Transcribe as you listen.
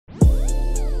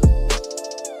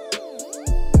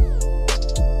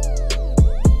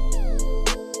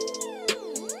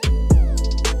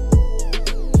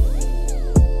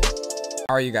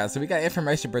Alright you guys, so we got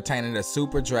information pertaining to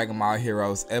Super Dragon Ball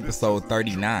Heroes episode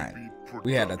 39.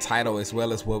 We had a title as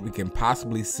well as what we can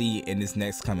possibly see in this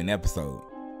next coming episode.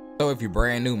 So if you're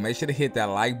brand new, make sure to hit that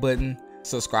like button,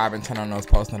 subscribe and turn on those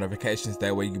post notifications,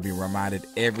 that way you can be reminded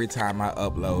every time I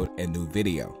upload a new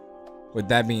video. With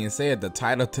that being said, the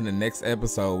title to the next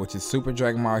episode, which is Super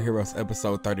Dragon Ball Heroes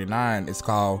episode 39, is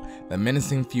called The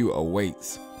Menacing FUU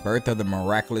Awaits, Birth of the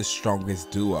Miraculous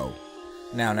Strongest Duo.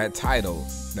 Now that title,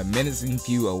 The Menacing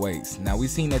FUU Awaits. Now we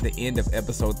seen at the end of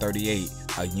episode 38,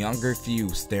 a younger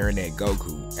FUU staring at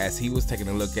Goku as he was taking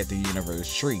a look at the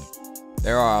universe tree.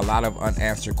 There are a lot of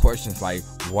unanswered questions like,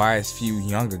 why is FUU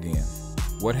young again?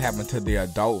 What happened to the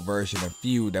adult version of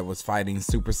FUU that was fighting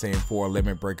Super Saiyan 4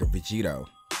 Limit Breaker Vegeta?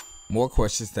 More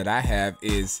questions that I have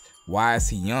is, why is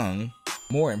he young?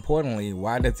 More importantly,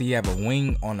 why does he have a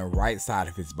wing on the right side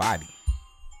of his body?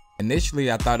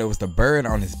 Initially I thought it was the bird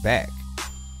on his back.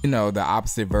 You know, the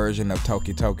opposite version of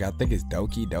Toki Toki. I think it's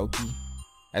Doki Doki.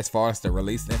 As far as the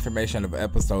release information of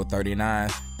episode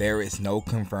 39, there is no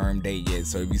confirmed date yet.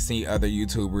 So if you see other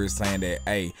YouTubers saying that,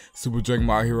 hey, Super Dragon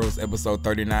Ball Heroes episode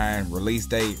 39 release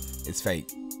date, it's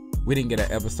fake. We didn't get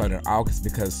an episode in August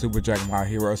because Super Dragon Ball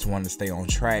Heroes wanted to stay on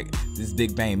track. This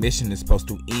Big Bang mission is supposed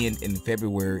to end in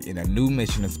February and a new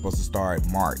mission is supposed to start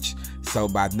in March. So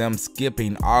by them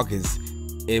skipping August,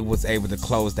 it was able to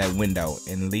close that window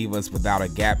and leave us without a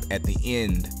gap at the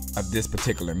end of this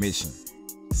particular mission.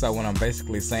 So what I'm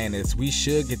basically saying is we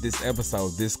should get this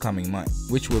episode this coming month,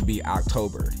 which will be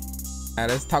October. Now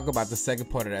let's talk about the second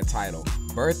part of that title,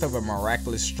 Birth of a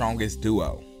Miraculous Strongest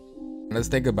Duo. Let's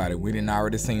think about it. We didn't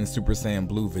already seen Super Saiyan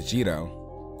Blue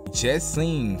Vegeta. We just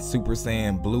seen Super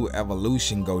Saiyan Blue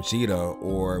Evolution Gogeta,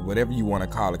 or whatever you want to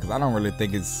call it, because I don't really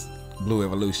think it's Blue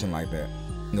Evolution like that.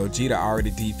 Gogeta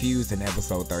already defused in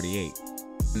episode 38.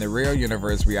 In the real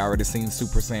universe, we already seen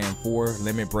Super Saiyan 4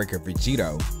 Limit Breaker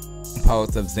Vegeta,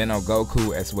 composed of Xeno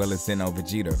Goku as well as Xeno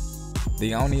Vegeta.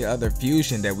 The only other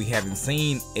fusion that we haven't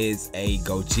seen is a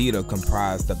Gogeta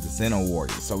comprised of the Xeno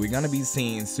Warriors. So we're going to be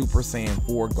seeing Super Saiyan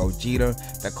 4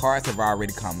 Gogeta. The cards have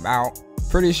already come out.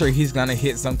 Pretty sure he's going to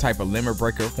hit some type of Limit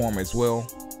Breaker form as well.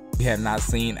 We have not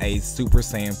seen a Super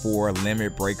Saiyan 4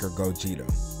 Limit Breaker Gogeta.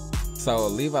 So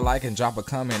leave a like and drop a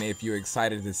comment if you're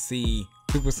excited to see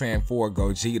Super Saiyan 4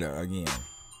 Gogeta again.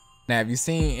 Now if you've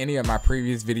seen any of my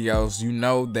previous videos, you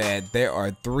know that there are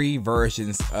 3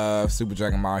 versions of Super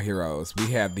Dragon Ball Heroes.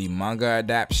 We have the manga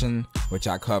adaptation, which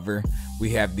I cover. We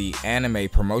have the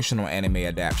promotional anime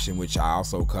adaptation, which I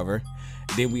also cover.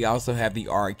 Then we also have the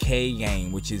arcade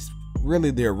game, which is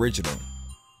really the original.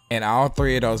 And all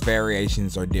 3 of those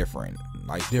variations are different.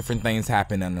 Like different things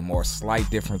happen and the more slight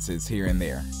differences here and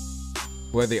there.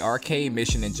 Well, the arcade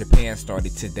mission in Japan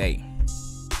started today.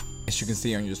 As you can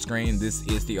see on your screen, this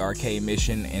is the arcade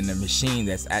mission and the machine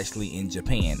that's actually in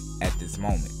Japan at this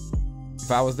moment.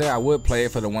 If I was there, I would play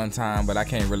it for the one time, but I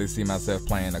can't really see myself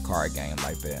playing a card game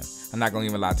like that. I'm not gonna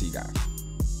even lie to you guys.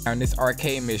 Now in this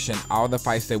arcade mission, all the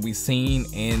fights that we've seen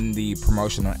in the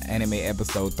promotional anime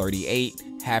episode 38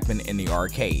 happened in the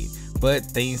arcade. But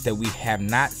things that we have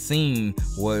not seen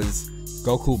was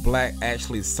Goku Black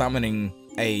actually summoning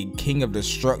a King of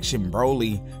Destruction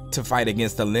Broly to fight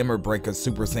against the Limit Breaker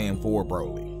Super Saiyan 4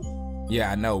 Broly.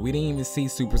 Yeah, I know, we didn't even see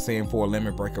Super Saiyan 4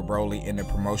 Limit Breaker Broly in the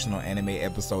promotional anime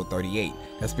episode 38.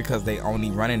 That's because they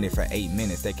only running it for 8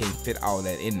 minutes. They can't fit all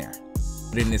that in there.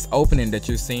 But in this opening that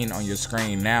you're seeing on your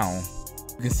screen now,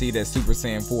 you can see that Super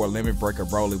Saiyan 4 Limit Breaker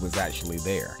Broly was actually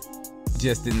there.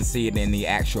 Just didn't see it in the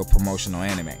actual promotional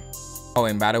anime. Oh,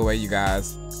 and by the way, you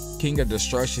guys, King of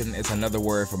Destruction is another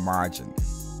word for margin,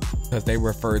 because they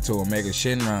refer to Omega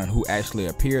Shenron, who actually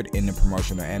appeared in the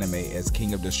promotional anime as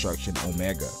King of Destruction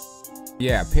Omega.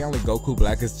 Yeah, apparently Goku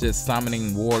Black is just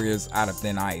summoning warriors out of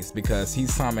thin ice, because he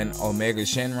summoned Omega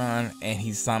Shenron and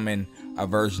he summoned a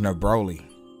version of Broly.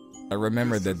 But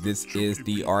remember that this is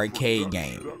the arcade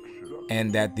game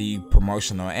and that the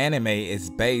promotional anime is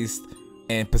based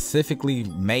and specifically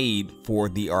made for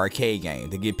the arcade game,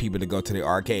 to get people to go to the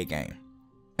arcade game.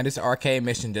 And this arcade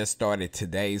mission just started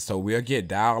today, so we'll get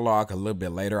dialogue a little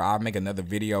bit later. I'll make another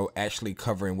video actually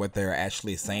covering what they're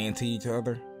actually saying to each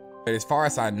other. But as far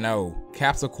as I know,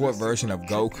 Capsule Corp version of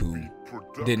Goku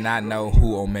did not know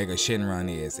who Omega Shenron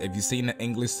is. If you've seen the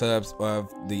English subs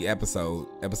of the episode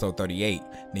 38,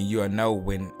 then you'll know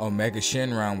when Omega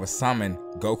Shenron was summoned,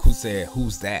 Goku said,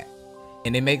 "Who's that?"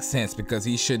 And it makes sense because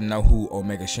he shouldn't know who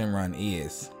Omega Shenron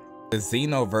is. The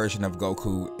Xeno version of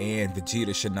Goku and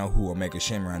Vegeta should know who Omega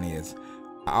Shenron is.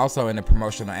 Also in the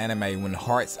promotional anime, when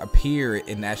Hearts appeared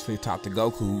and actually talked to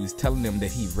Goku, he was telling them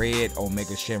that he read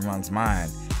Omega Shenron's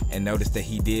mind and noticed that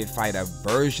he did fight a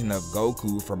version of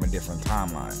Goku from a different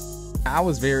timeline. I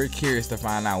was very curious to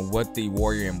find out what the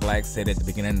warrior in black said at the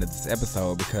beginning of this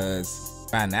episode, because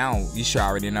by now you should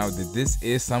already know that this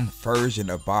is some version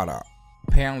of Bardock.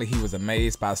 Apparently he was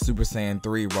amazed by Super Saiyan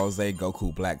 3 Rose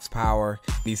Goku Black's power.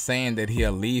 He's saying that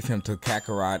he'll leave him to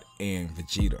Kakarot and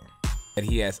Vegeta, that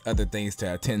he has other things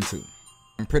to attend to.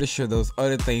 I'm pretty sure those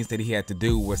other things that he had to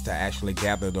do was to actually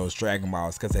gather those Dragon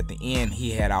Balls, because at the end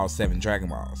he had all 7 Dragon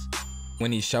Balls.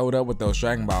 When he showed up with those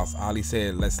Dragon Balls, all he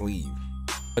said, "Let's leave."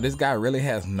 But this guy really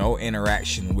has no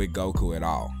interaction with Goku at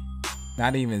all.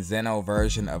 Not even Zeno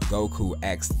version of Goku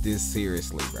acts this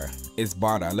seriously, bruh. It's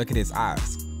Bardock. Look at his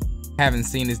eyes. Haven't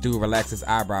seen this dude relax his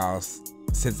eyebrows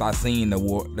since I seen the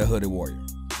Hooded Warrior.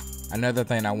 Another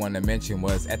thing I wanted to mention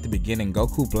was at the beginning,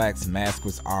 Goku Black's mask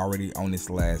was already on his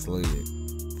last leg.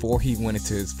 Before he went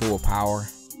into his full power,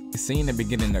 he seen the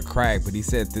beginning to crack, but he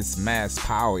said this mask's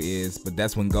power is, but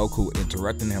that's when Goku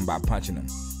interrupted him by punching him.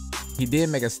 He did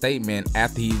make a statement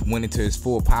after he went into his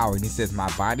full power, and he says, "My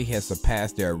body has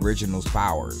surpassed the original's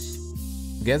powers."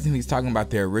 I'm guessing he's talking about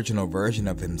the original version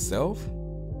of himself?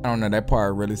 I don't know, that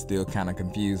part really still kind of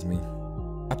confused me.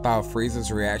 I thought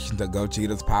Frieza's reaction to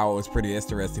Gogeta's power was pretty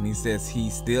interesting. He says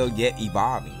he's still yet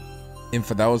evolving. And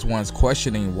for those ones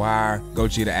questioning why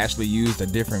Gogeta actually used a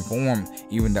different form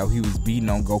even though he was beating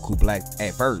on Goku Black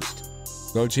at first,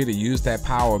 Gogeta used that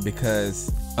power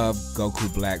because of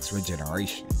Goku Black's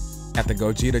regeneration. After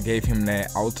Gogeta gave him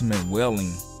that ultimate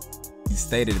willing, he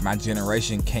stated, "My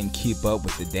generation can't keep up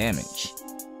with the damage."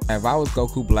 If I was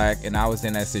Goku Black and I was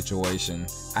in that situation,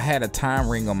 I had a time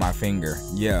ring on my finger.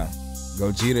 Yeah,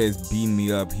 Gogeta is beating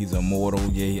me up, he's immortal,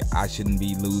 yeah, I shouldn't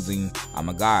be losing, I'm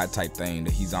a god type thing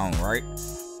that he's on, right?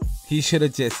 He should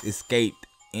have just escaped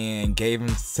and gave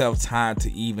himself time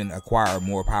to even acquire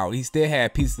more power. He still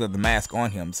had pieces of the mask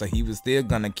on him, so he was still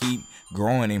gonna keep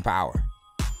growing in power.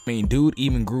 I mean, dude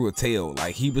even grew a tail.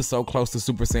 Like, he was so close to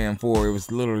Super Saiyan 4, it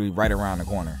was literally right around the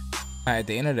corner. At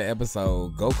the end of the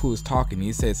episode, Goku is talking.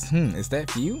 He says, "Is that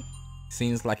FUU?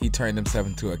 Seems like he turned himself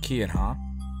into a kid, huh?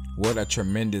 What a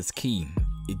tremendous key.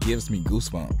 It gives me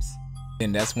goosebumps."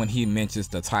 And that's when he mentions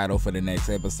the title for the next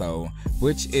episode,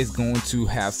 which is going to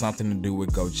have something to do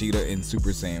with Gogeta and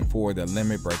Super Saiyan 4, the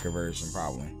Limit Breaker version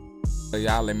probably. So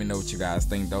y'all let me know what you guys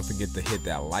think. Don't forget to hit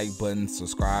that like button,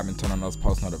 subscribe, and turn on those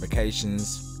post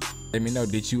notifications. Let me know,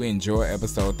 did you enjoy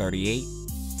episode 38?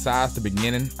 Besides the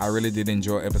beginning, I really did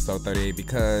enjoy episode 38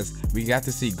 because we got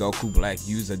to see Goku Black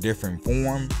use a different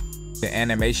form. The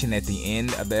animation at the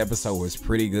end of the episode was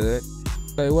pretty good,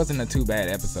 so it wasn't a too bad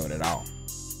episode at all.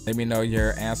 Let me know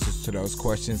your answers to those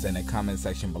questions in the comment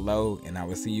section below, and I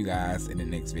will see you guys in the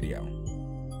next video.